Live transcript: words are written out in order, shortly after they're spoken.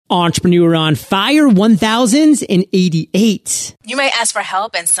Entrepreneur on Fire 1088. You may ask for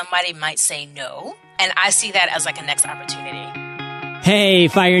help and somebody might say no. And I see that as like a next opportunity. Hey,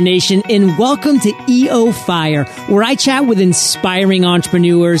 Fire Nation, and welcome to EO Fire, where I chat with inspiring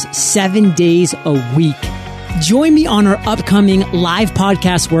entrepreneurs 7 days a week. Join me on our upcoming live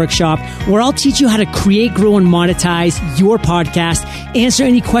podcast workshop, where I'll teach you how to create, grow, and monetize your podcast, answer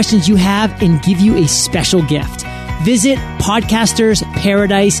any questions you have, and give you a special gift. Visit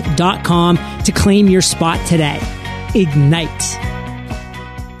podcastersparadise.com to claim your spot today. Ignite.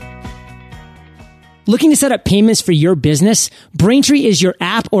 Looking to set up payments for your business? Braintree is your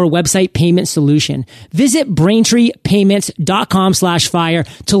app or website payment solution. Visit braintreepayments.com/fire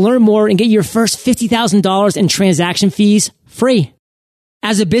to learn more and get your first $50,000 in transaction fees free.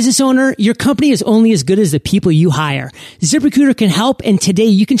 As a business owner, your company is only as good as the people you hire. ZipRecruiter can help, and today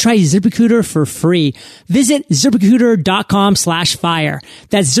you can try ZipRecruiter for free. Visit ZipRecruiter.com/fire.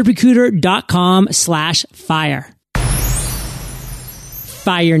 That's ZipRecruiter.com/fire.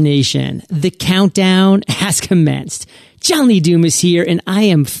 Fire Nation, the countdown has commenced. John Lee Doom is here, and I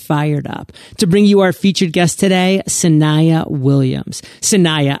am fired up to bring you our featured guest today, Sonaya Williams.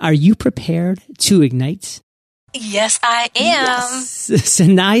 Sonaya, are you prepared to ignite? Yes, I am. Yes.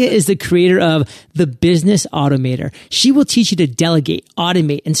 Sonaya is the creator of the Business Automator. She will teach you to delegate,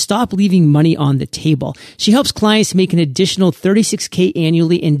 automate, and stop leaving money on the table. She helps clients make an additional $36K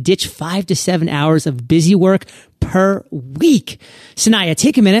annually and ditch 5 to 7 hours of busy work per week. Sonaya,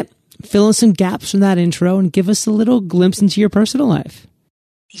 take a minute, fill in some gaps from that intro, and give us a little glimpse into your personal life.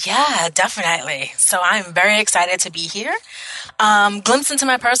 Yeah, definitely. So I'm very excited to be here. Glimpse into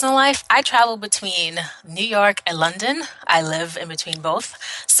my personal life. I travel between New York and London. I live in between both.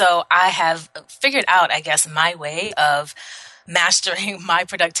 So I have figured out, I guess, my way of mastering my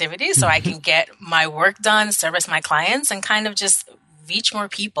productivity so I can get my work done, service my clients, and kind of just reach more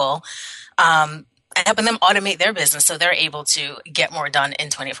people and helping them automate their business so they're able to get more done in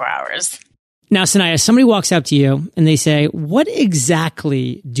 24 hours. Now, Sonaya, somebody walks up to you and they say, what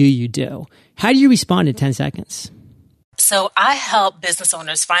exactly do you do? How do you respond in 10 seconds? So I help business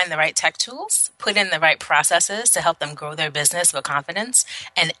owners find the right tech tools, put in the right processes to help them grow their business with confidence,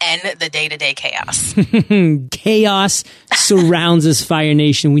 and end the day-to-day chaos. Chaos surrounds us, Fire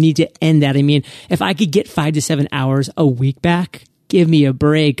Nation. We need to end that. I mean, if I could get 5 to 7 hours a week back, give me a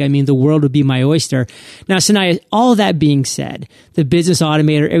break. I mean, the world would be my oyster. Now, Sonaya, all that being said, the Business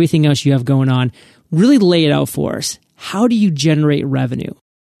Automator, everything else you have going on, really lay it out for us. How do you generate revenue?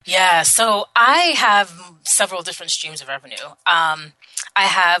 Yeah, so I have several different streams of revenue. I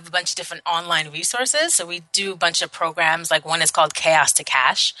have a bunch of different online resources. So we do a bunch of programs, like one is called Chaos to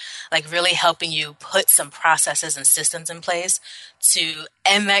Cash, like really helping you put some processes and systems in place to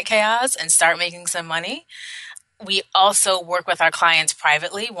end that chaos and start making some money. We also work with our clients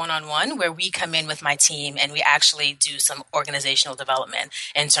privately, one-on-one, where we come in with my team and we actually do some organizational development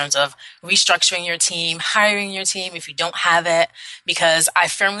in terms of restructuring your team, hiring your team if you don't have it, because I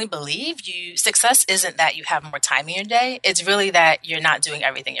firmly believe success isn't that you have more time in your day. It's really that you're not doing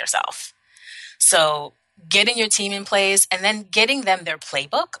everything yourself. So getting your team in place and then getting them their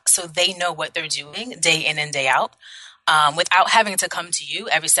playbook so they know what they're doing day in and day out. Without having to come to you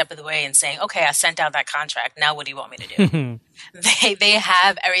every step of the way and saying, okay, I sent out that contract. Now what do you want me to do? They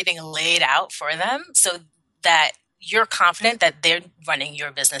have everything laid out for them so that you're confident that they're running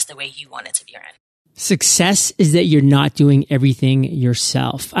your business the way you want it to be run. Success is that you're not doing everything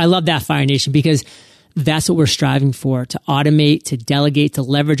yourself. I love that, Fire Nation, because that's what we're striving for, to automate, to delegate, to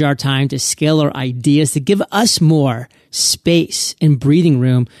leverage our time, to scale our ideas, to give us more space and breathing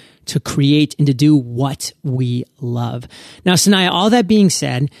room to create and to do what we love. Now, Sonaya, all that being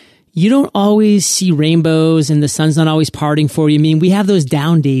said, you don't always see rainbows and the sun's not always parting for you. I mean, we have those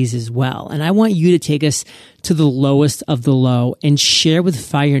down days as well. And I want you to take us to the lowest of the low and share with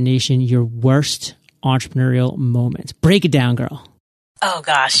Fire Nation your worst entrepreneurial moment. Break it down, girl. Oh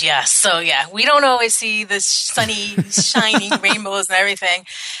gosh, yes. So yeah, we don't always see the sunny, shining rainbows and everything.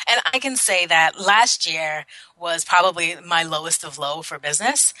 And I can say that last year was probably my lowest of low for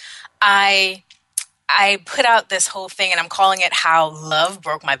business. I put out this whole thing and I'm calling it How Love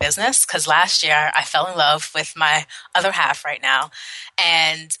Broke My Business, because last year I fell in love with my other half right now.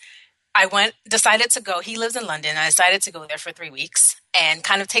 And I decided to go, he lives in London. I decided to go there for 3 weeks and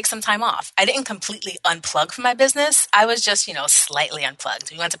kind of take some time off. I didn't completely unplug from my business. I was just, slightly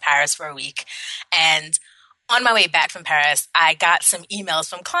unplugged. We went to Paris for a week. And on my way back from Paris, I got some emails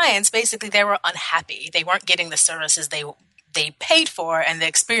from clients. Basically, they were unhappy. They weren't getting the services they paid for and the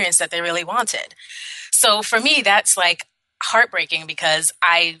experience that they really wanted. So for me, that's like heartbreaking because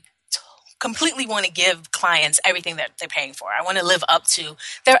I completely want to give clients everything that they're paying for. I want to live up to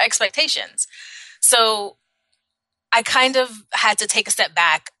their expectations. So I kind of had to take a step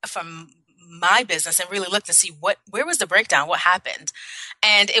back from my business and really look to see where was the breakdown, what happened.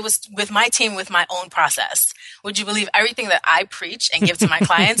 And it was with my team, with my own process. Would you believe everything that I preach and give to my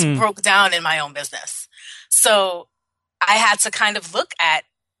clients broke down in my own business? So I had to kind of look at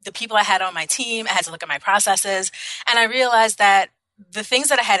the people I had on my team. I had to look at my processes. And I realized that the things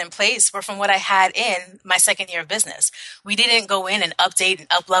that I had in place were from what I had in my second year of business. We didn't go in and update and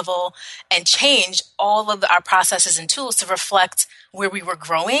up-level and change all of our processes and tools to reflect where we were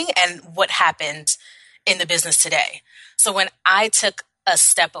growing and what happened in the business today. So when I took a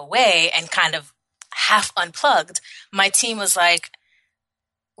step away and kind of half unplugged, my team was like,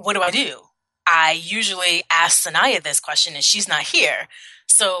 what do I do? I usually ask Sonaya this question and she's not here.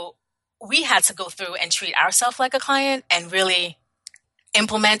 So we had to go through and treat ourselves like a client and really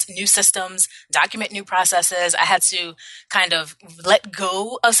implement new systems, document new processes. I had to kind of let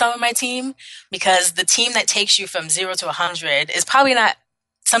go of some of my team because the team that takes you from 0 to 100 is probably not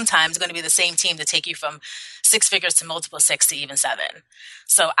sometimes going to be the same team to take you from 6 figures to multiple 6 to even 7.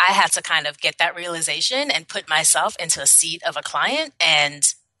 So I had to kind of get that realization and put myself into a seat of a client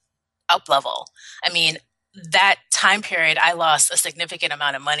and up level. I mean, that time period, I lost a significant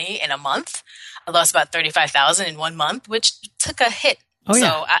amount of money in a month. I lost about $35,000 in 1 month, which took a hit. Oh, yeah.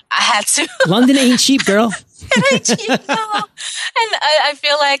 So I had to. London ain't cheap, girl. It ain't cheap, no. And I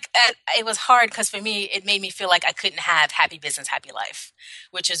feel like it was hard because for me, it made me feel like I couldn't have happy business, happy life,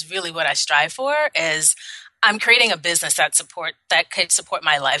 which is really what I strive for. Is I'm creating a business that could support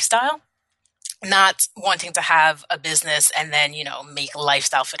my lifestyle, not wanting to have a business and then make a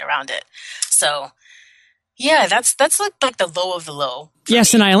lifestyle fit around it. So. Yeah, that's like the low of the low.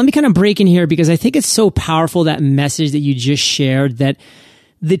 Yes, and let me kind of break in here because I think it's so powerful, that message that you just shared, that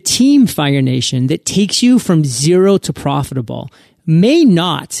the team, Fire Nation, that takes you from 0 to profitable may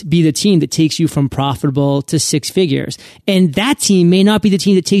not be the team that takes you from profitable to 6 figures. And that team may not be the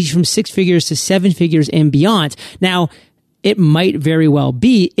team that takes you from 6 figures to 7 figures and beyond. Now, it might very well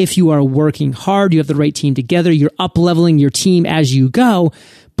be if you are working hard, you have the right team together, you're up-leveling your team as you go,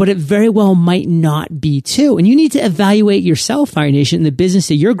 but it very well might not be too. And you need to evaluate yourself, Fire Nation, in the business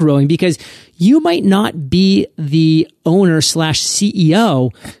that you're growing, because you might not be the owner /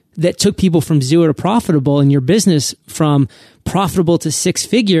 CEO that took people from 0 to profitable in your business, from profitable to 6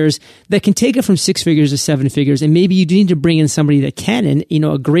 figures, that can take it from 6 figures to 7 figures. And maybe you do need to bring in somebody that can. And,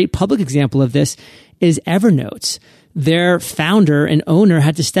 a great public example of this is Evernote. Their founder and owner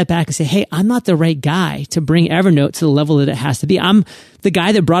had to step back and say, hey, I'm not the right guy to bring Evernote to the level that it has to be. I'm the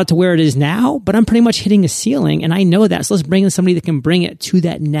guy that brought it to where it is now, but I'm pretty much hitting a ceiling, and I know that. So let's bring in somebody that can bring it to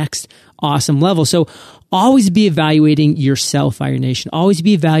that next awesome level. So always be evaluating yourself, Fire Nation. Always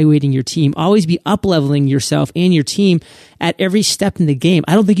be evaluating your team. Always be up-leveling yourself and your team at every step in the game.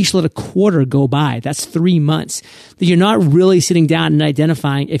 I don't think you should let a quarter go by. That's 3 months that you're not really sitting down and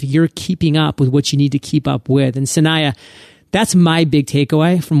identifying if you're keeping up with what you need to keep up with. And Sonaya, that's my big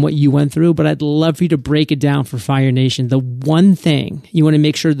takeaway from what you went through, but I'd love for you to break it down for Fire Nation. The one thing you want to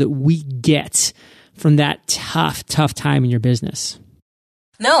make sure that we get from that tough time in your business.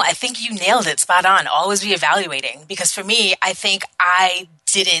 No, I think you nailed it spot on. Always be evaluating, because for me, I think I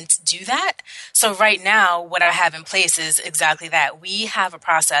didn't do that. So right now, what I have in place is exactly that. We have a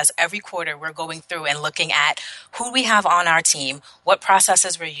process every quarter. We're going through and looking at who we have on our team, what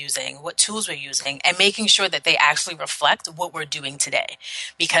processes we're using, what tools we're using, and making sure that they actually reflect what we're doing today.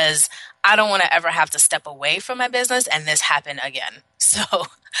 Because I don't want to ever have to step away from my business and this happen again. So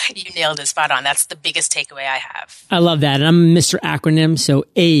you nailed it spot on. That's the biggest takeaway I have. I love that. And I'm Mr. Acronym. So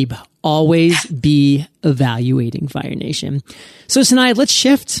Abe, always be evaluating, Fire Nation. So tonight, let's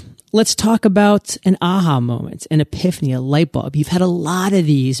shift. Let's talk about an aha moment, an epiphany, a light bulb. You've had a lot of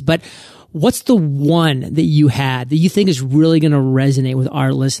these, but what's the one that you had that you think is really going to resonate with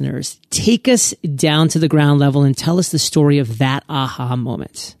our listeners? Take us down to the ground level and tell us the story of that aha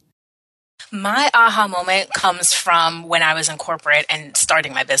moment. My aha moment comes from when I was in corporate and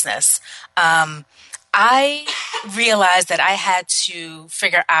starting my business. I realized that I had to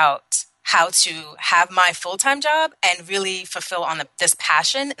figure out how to have my full-time job and really fulfill on this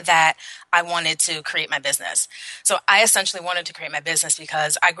passion that I wanted to create my business. So I essentially wanted to create my business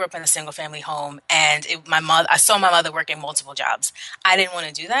because I grew up in a single-family home, and I saw my mother working multiple jobs. I didn't want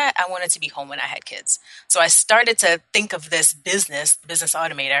to do that. I wanted to be home when I had kids. So I started to think of this Business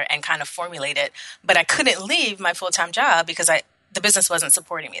Automator, and kind of formulate it, but I couldn't leave my full-time job because the business wasn't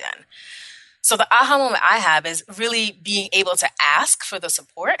supporting me then. So the aha moment I have is really being able to ask for the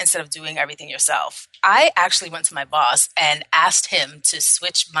support instead of doing everything yourself. I actually went to my boss and asked him to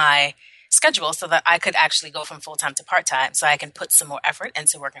switch my schedule so that I could actually go from full-time to part-time so I can put some more effort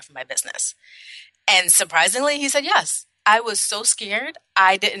into working for my business. And surprisingly, he said yes. I was so scared.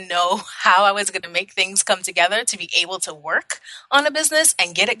 I didn't know how I was going to make things come together to be able to work on a business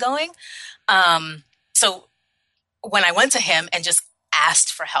and get it going. So when I went to him and just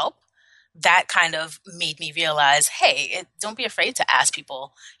asked for help, that kind of made me realize, hey, don't be afraid to ask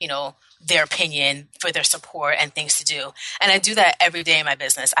people, their opinion, for their support and things to do. And I do that every day in my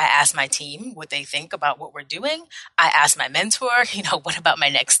business. I ask my team what they think about what we're doing. I ask my mentor, what about my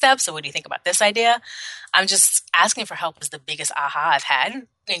next steps? So what do you think about this idea? I'm just asking for help is the biggest aha I've had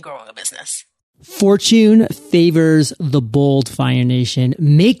in growing a business. Fortune favors the bold, Fire Nation.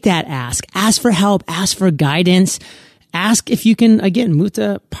 Make that ask. Ask for help. Ask for guidance. Ask if you can, again, move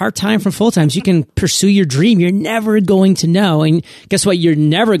to part-time from full-time so you can pursue your dream. You're never going to know. And guess what? You're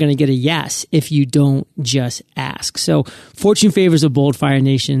never going to get a yes if you don't just ask. So fortune favors a bold, Fire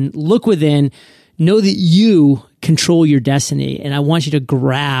Nation. Look within. Know that you control your destiny. And I want you to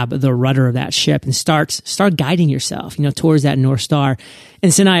grab the rudder of that ship and start guiding yourself, towards that North Star.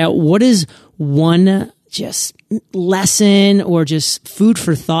 And Sonaya, what is one just lesson or just food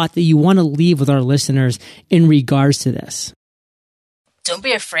for thought that you want to leave with our listeners in regards to this? Don't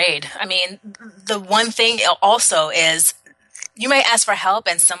be afraid. I mean, the one thing also is you might ask for help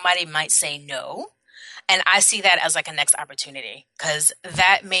and somebody might say no. And I see that as like a next opportunity because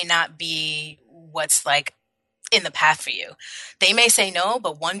that may not be what's like in the path for you. They may say no,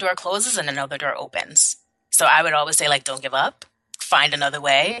 but one door closes and another door opens. So I would always say, don't give up. Find another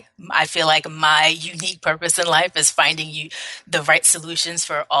way. I feel like my unique purpose in life is finding the right solutions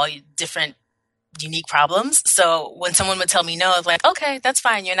for all different unique problems. So when someone would tell me no, it's like, okay, that's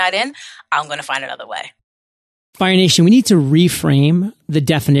fine. You're not in. I'm going to find another way. Fire Nation, we need to reframe the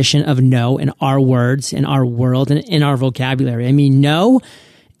definition of no in our words, in our world, and in our vocabulary. I mean, no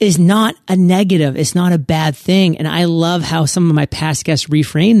is not a negative. It's not a bad thing. And I love how some of my past guests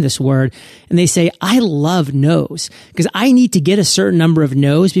reframe this word and they say, I love no's because I need to get a certain number of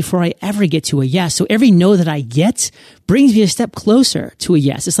no's before I ever get to a yes. So every no that I get brings me a step closer to a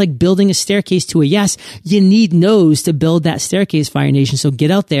yes. It's like building a staircase to a yes. You need no's to build that staircase, Fire Nation. So get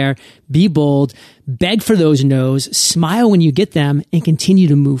out there, be bold, beg for those no's, smile when you get them, and continue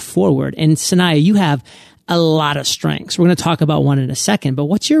to move forward. And Sonaya, you have a lot of strengths. We're going to talk about one in a second, but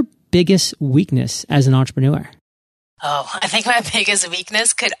what's your biggest weakness as an entrepreneur? Oh, I think my biggest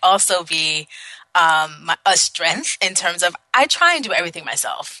weakness could also be a strength in terms of I try and do everything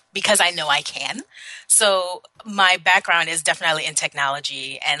myself because I know I can. So my background is definitely in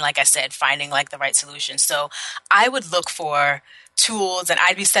technology and like I said, finding the right solution. So I would look for tools and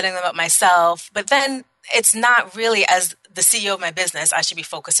I'd be setting them up myself, but then it's not really as the CEO of my business, I should be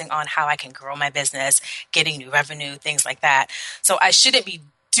focusing on how I can grow my business, getting new revenue, things like that. So I shouldn't be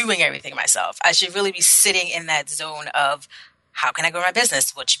doing everything myself. I should really be sitting in that zone of how can I grow my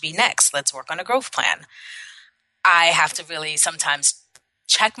business? What should be next? Let's work on a growth plan. I have to really sometimes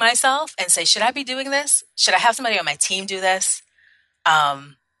check myself and say, should I be doing this? Should I have somebody on my team do this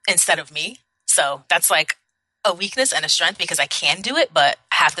instead of me? So that's like a weakness and a strength because I can do it, but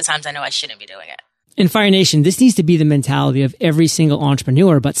half the times I know I shouldn't be doing it. In Fire Nation, this needs to be the mentality of every single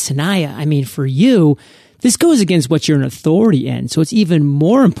entrepreneur. But Sonaya, I mean, for you, this goes against what you're an authority in. So it's even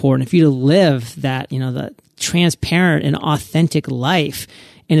more important for you to live that, the transparent and authentic life.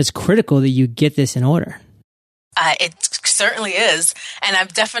 And it's critical that you get this in order. It certainly is. And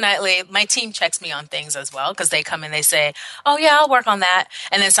I've definitely, my team checks me on things as well because they come and they say, oh yeah, I'll work on that.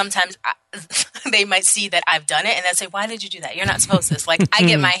 And then sometimes they might see that I've done it and they'll say, why did you do that? You're not supposed to. It's like I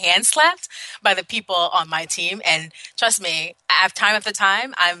get my hand slapped by the people on my team. And trust me, time after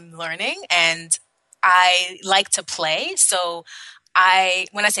time, I'm learning and I like to play. So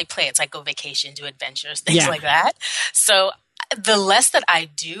when I say play, it's like go vacation, do adventures, things like that. So the less that I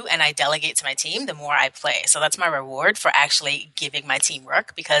do and I delegate to my team, the more I play. So that's my reward for actually giving my team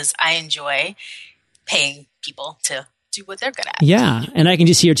work because I enjoy paying people to do what they're good at. Yeah. And I can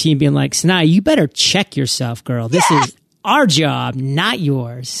just hear your team being like, Sonaya, you better check yourself, girl. This is our job, not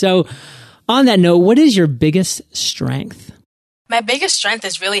yours. So on that note, what is your biggest strength? My biggest strength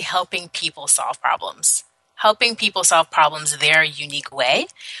is really helping people solve problems. Helping people solve problems their unique way,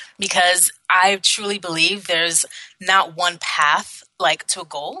 because I truly believe there's not one path to a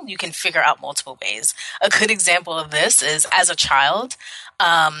goal. You can figure out multiple ways. A good example of this is as a child,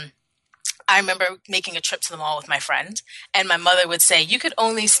 I remember making a trip to the mall with my friend, and my mother would say, you could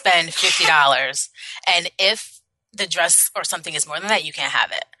only spend $50, and if the dress or something is more than that, you can't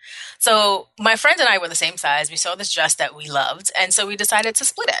have it. So my friend and I were the same size. We saw this dress that we loved, and so we decided to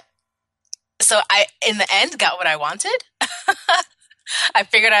split it. So I, in the end, got what I wanted. I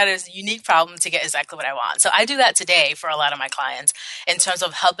figured out a unique problem to get exactly what I want. So I do that today for a lot of my clients in terms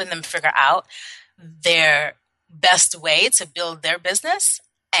of helping them figure out their best way to build their business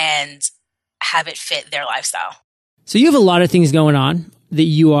and have it fit their lifestyle. So you have a lot of things going on that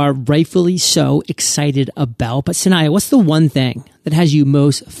you are rightfully so excited about. But Sonaya, what's the one thing that has you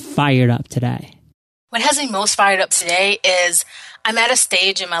most fired up today? What has me most fired up today is I'm at a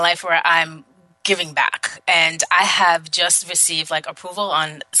stage in my life where I'm giving back. And I have just received approval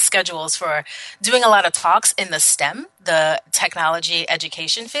on schedules for doing a lot of talks in the STEM, the technology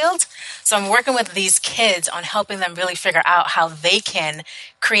education field. So I'm working with these kids on helping them really figure out how they can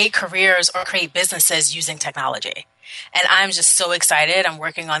create careers or create businesses using technology. And I'm just so excited. I'm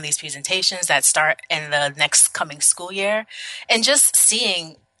working on these presentations that start in the next coming school year and just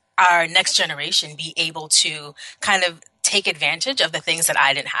seeing our next generation be able to kind of take advantage of the things that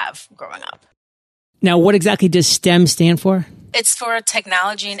I didn't have growing up. Now, what exactly does STEM stand for? It's for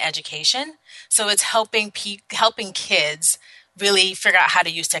technology and education. So it's helping kids really figure out how to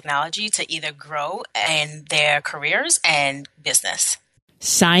use technology to either grow in their careers and business.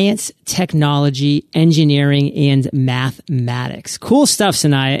 Science, technology, engineering, and mathematics. Cool stuff,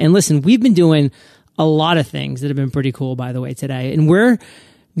 Sonaya. And listen, we've been doing a lot of things that have been pretty cool, by the way, today. And we're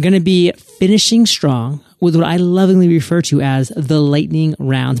going to be finishing strong with what I lovingly refer to as the lightning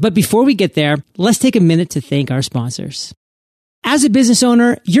rounds. But before we get there, let's take a minute to thank our sponsors. As a business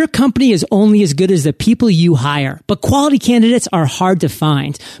owner, your company is only as good as the people you hire, but quality candidates are hard to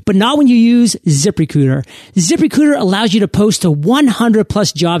find, but not when you use ZipRecruiter. ZipRecruiter allows you to post to 100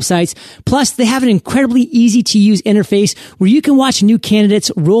 plus job sites. Plus, they have an incredibly easy to use interface where you can watch new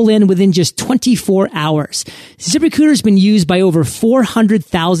candidates roll in within just 24 hours. ZipRecruiter has been used by over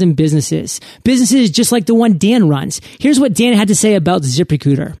 400,000 businesses just like the one Dan runs. Here's what Dan had to say about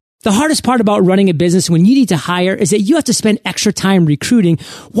ZipRecruiter. The hardest part about running a business when you need to hire is that you have to spend extra time recruiting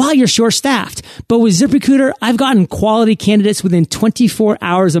while you're short-staffed. But with ZipRecruiter, I've gotten quality candidates within 24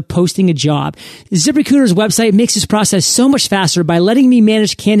 hours of posting a job. ZipRecruiter's website makes this process so much faster by letting me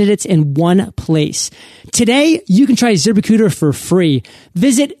manage candidates in one place. Today, you can try ZipRecruiter for free.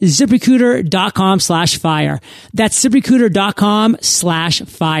 Visit ZipRecruiter.com/fire. That's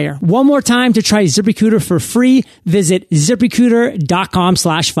ZipRecruiter.com/fire. One more time to try ZipRecruiter for free. Visit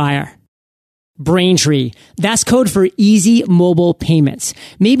ZipRecruiter.com/fire. Braintree. That's code for easy mobile payments.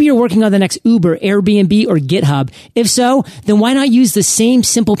 Maybe you're working on the next Uber, Airbnb, or GitHub. If so, then why not use the same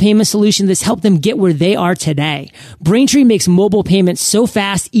simple payment solution that's helped them get where they are today? Braintree makes mobile payments so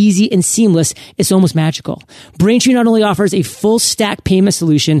fast, easy, and seamless, it's almost magical. Braintree not only offers a full stack payment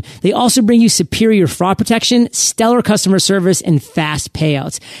solution, they also bring you superior fraud protection, stellar customer service, and fast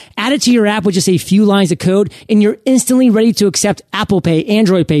payouts. Add it to your app with just a few lines of code, and you're instantly ready to accept Apple Pay,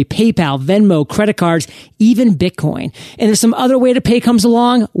 Android Pay, PayPal, Venmo, credit cards, even Bitcoin. And if some other way to pay comes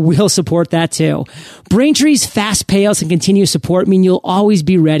along, we'll support that too. Braintree's fast payouts and continuous support mean you'll always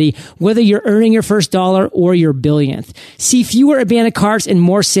be ready, whether you're earning your first dollar or your billionth. See fewer abandoned carts and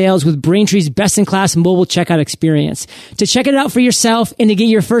more sales with Braintree's best-in-class mobile checkout experience. To check it out for yourself and to get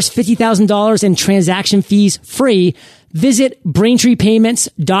your first $50,000 in transaction fees free, visit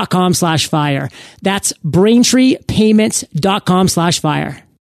BraintreePayments.com/fire. That's BraintreePayments.com/fire.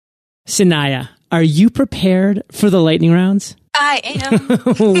 Sonaya, are you prepared for the lightning rounds? I am.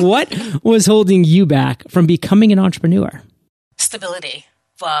 What was holding you back from becoming an entrepreneur? Stability.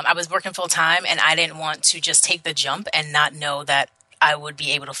 I was working full time and I didn't want to just take the jump and not know that I would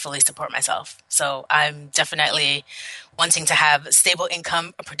be able to fully support myself. So I'm definitely wanting to have stable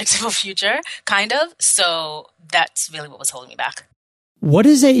income, a predictable future, kind of. So that's really what was holding me back. What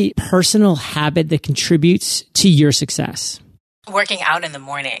is a personal habit that contributes to your success? Working out in the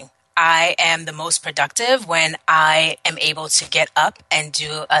morning. I am the most productive when I am able to get up and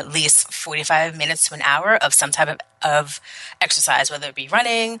do at least 45 minutes to an hour of some type of exercise, whether it be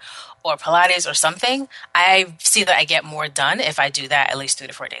running or Pilates or something. I see that I get more done if I do that at least 3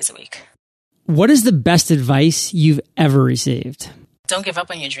 to 4 days a week. What is the best advice you've ever received? Don't give up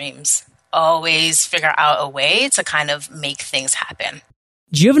on your dreams. Always figure out a way to kind of make things happen.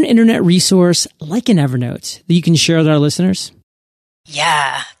 Do you have an internet resource like an Evernote that you can share with our listeners?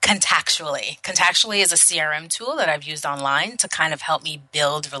 Yeah, Contactually. Contactually is a CRM tool that I've used online to kind of help me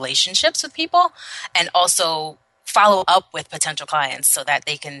build relationships with people and also follow up with potential clients so that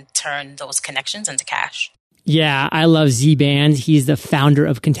they can turn those connections into cash. Yeah, I love Z-Band. He's the founder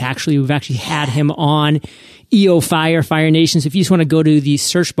of Contactually. We've actually had him on EO Fire Nation. So if you just want to go to the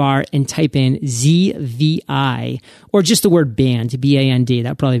search bar and type in ZVI or just the word band, B-A-N-D,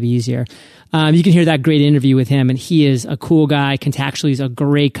 that'd probably be easier. You can hear that great interview with him, and he is a cool guy. Contactually is a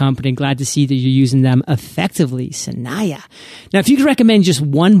great company. Glad to see that you're using them effectively. Sonaya. Now, if you could recommend just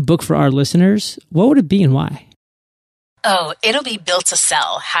one book for our listeners, what would it be and why? Oh, it'll be Built to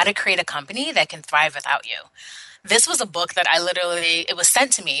Sell, How to Create a Company That Can Thrive Without You. This was a book that it was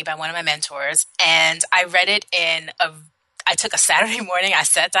sent to me by one of my mentors, and I read it I took a Saturday morning, I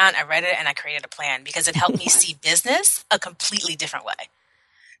sat down, I read it, and I created a plan because it helped me see business a completely different way.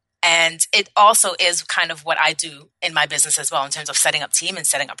 And it also is kind of what I do in my business as well in terms of setting up team and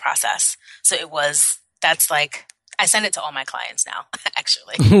setting up process. So I send it to all my clients now,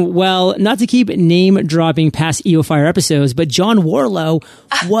 actually. Well, not to keep name dropping past EO Fire episodes, but John Warlow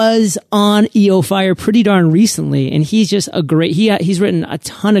was on EO Fire pretty darn recently. And he's just he's written a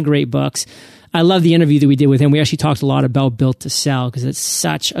ton of great books. I love the interview that we did with him. We actually talked a lot about Built to Sell because it's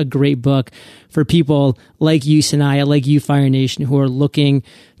such a great book for people like you, Sonaya, like you, Fire Nation, who are looking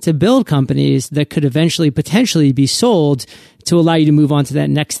to build companies that could eventually potentially be sold to allow you to move on to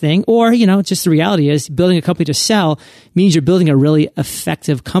that next thing. Or, just the reality is building a company to sell means you're building a really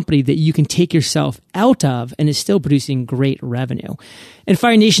effective company that you can take yourself out of and is still producing great revenue. And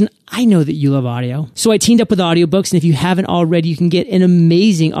Fire Nation, I know that you love audio. So I teamed up with audiobooks. And if you haven't already, you can get an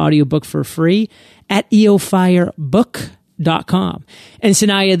amazing audiobook for free at eofirebook.com. And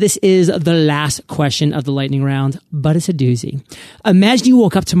Sonaya, this is the last question of the lightning round, but it's a doozy. Imagine you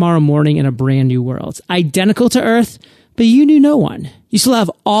woke up tomorrow morning in a brand new world, identical to Earth, but you knew no one. You still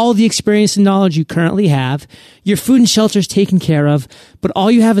have all the experience and knowledge you currently have. Your food and shelter is taken care of, but all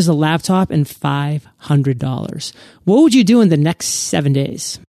you have is a laptop and $500. What would you do in the next 7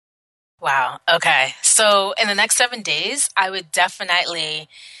 days? Wow. Okay. So in the next 7 days, I would definitely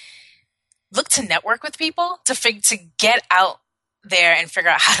look to network with people to get out there and figure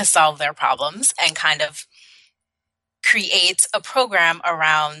out how to solve their problems and kind of create a program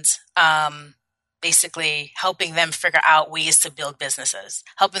around basically helping them figure out ways to build businesses,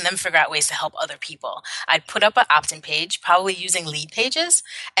 helping them figure out ways to help other people. I'd put up an opt-in page, probably using lead pages,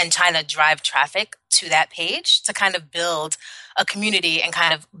 and trying to drive traffic to that page to kind of build a community and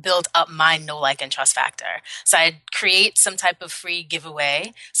kind of build up my know, like, and trust factor. So I'd create some type of free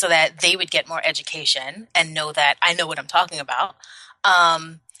giveaway so that they would get more education and know that I know what I'm talking about.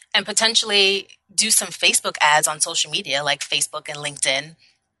 And potentially do some Facebook ads on social media like Facebook and LinkedIn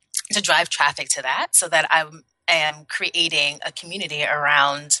to drive traffic to that so that I am creating a community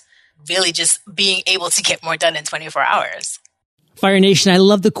around really just being able to get more done in 24 hours. Fire Nation, I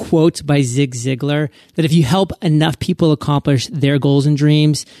love the quote by Zig Ziglar that if you help enough people accomplish their goals and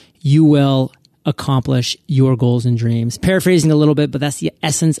dreams, you will accomplish your goals and dreams. Paraphrasing a little bit, but that's the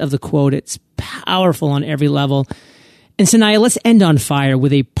essence of the quote. It's powerful on every level. And Sonaya, let's end on fire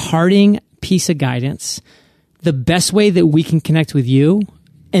with a parting piece of guidance, the best way that we can connect with you,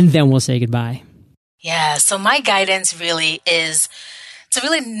 and then we'll say goodbye. Yeah, so my guidance really is to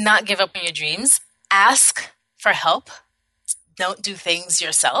really not give up on your dreams. Ask for help. Don't do things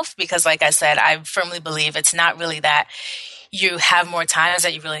yourself because, like I said, I firmly believe it's not really that you have more time, it's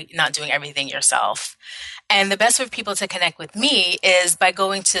that you're really not doing everything yourself. And the best way for people to connect with me is by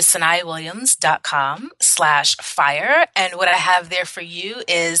going to sonayawilliams.com/fire. And what I have there for you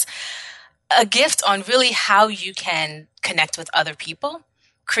is a gift on really how you can connect with other people,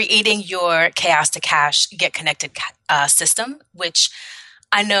 creating your Chaos to Cash Get Connected system, which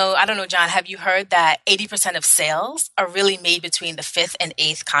I don't know, John, have you heard that 80% of sales are really made between the 5th and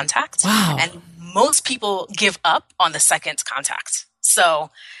 8th contact? Wow. And most people give up on the 2nd contact. So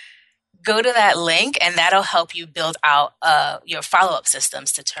go to that link and that'll help you build out your follow-up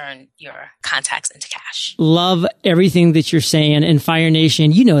systems to turn your contacts into cash. Love everything that you're saying. And Fire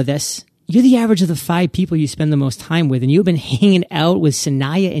Nation, you know this. You're the average of the 5 people you spend the most time with, and you've been hanging out with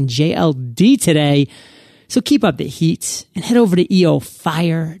Sonaya and JLD today. So keep up the heat and head over to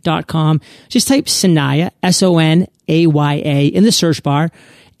eofire.com. Just type Sonaya, Sonaya, in the search bar,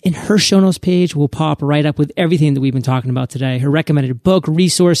 and her show notes page will pop right up with everything that we've been talking about today. Her recommended book,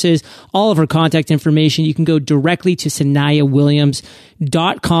 resources, all of her contact information. You can go directly to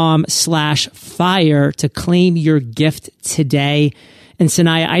sonayawilliams.com/fire to claim your gift today. And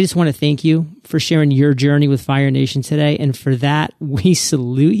Sonaya, I just want to thank you for sharing your journey with Fire Nation today. And for that, we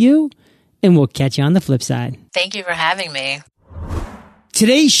salute you and we'll catch you on the flip side. Thank you for having me.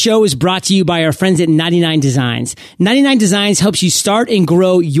 Today's show is brought to you by our friends at 99 Designs. 99 Designs helps you start and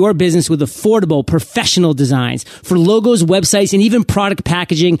grow your business with affordable, professional designs. For logos, websites, and even product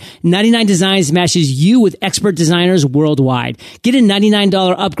packaging, 99 Designs matches you with expert designers worldwide. Get a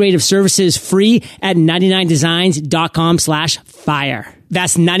 $99 upgrade of services free at 99designs.com/fire.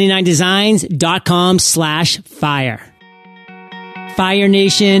 That's 99designs.com/fire. Fire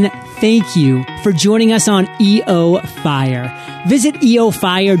Nation, thank you for joining us on EO Fire. Visit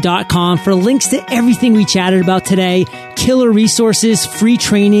eofire.com for links to everything we chatted about today, killer resources, free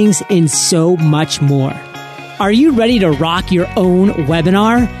trainings, and so much more. Are you ready to rock your own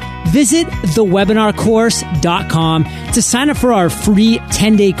webinar? Visit thewebinarcourse.com to sign up for our free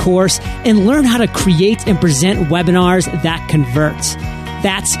 10-day course and learn how to create and present webinars that convert.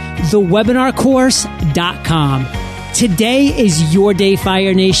 That's thewebinarcourse.com. Today is your day,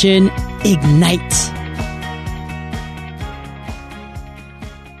 Fire Nation. Ignite.